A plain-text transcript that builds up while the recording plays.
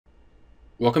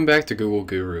Welcome back to Google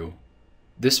Guru.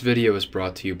 This video is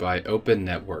brought to you by Open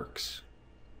Networks.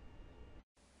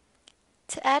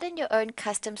 To add in your own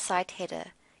custom site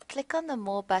header, click on the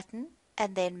More button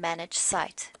and then Manage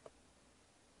Site.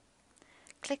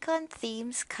 Click on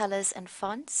Themes, Colors and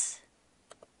Fonts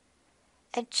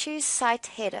and choose Site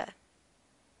Header.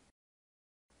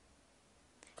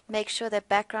 Make sure the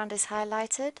background is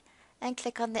highlighted and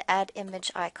click on the Add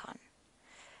Image icon.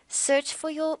 Search for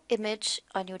your image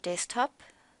on your desktop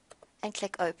and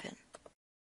click Open.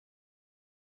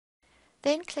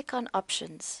 Then click on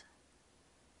Options.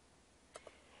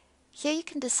 Here you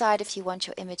can decide if you want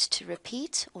your image to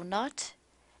repeat or not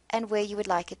and where you would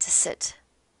like it to sit.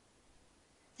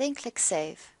 Then click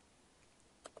Save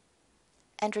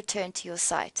and return to your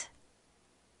site.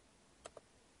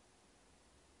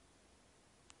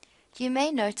 You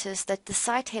may notice that the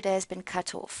site header has been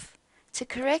cut off. To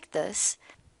correct this,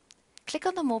 click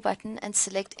on the More button and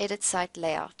select Edit Site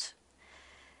Layout.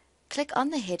 Click on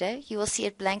the header. You will see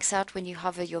it blanks out when you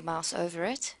hover your mouse over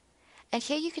it. And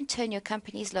here you can turn your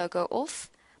company's logo off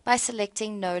by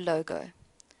selecting No Logo.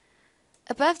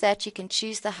 Above that, you can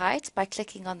choose the height by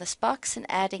clicking on this box and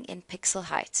adding in pixel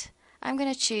height. I'm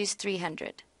going to choose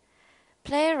 300.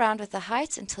 Play around with the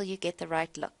height until you get the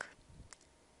right look.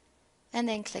 And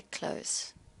then click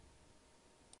Close.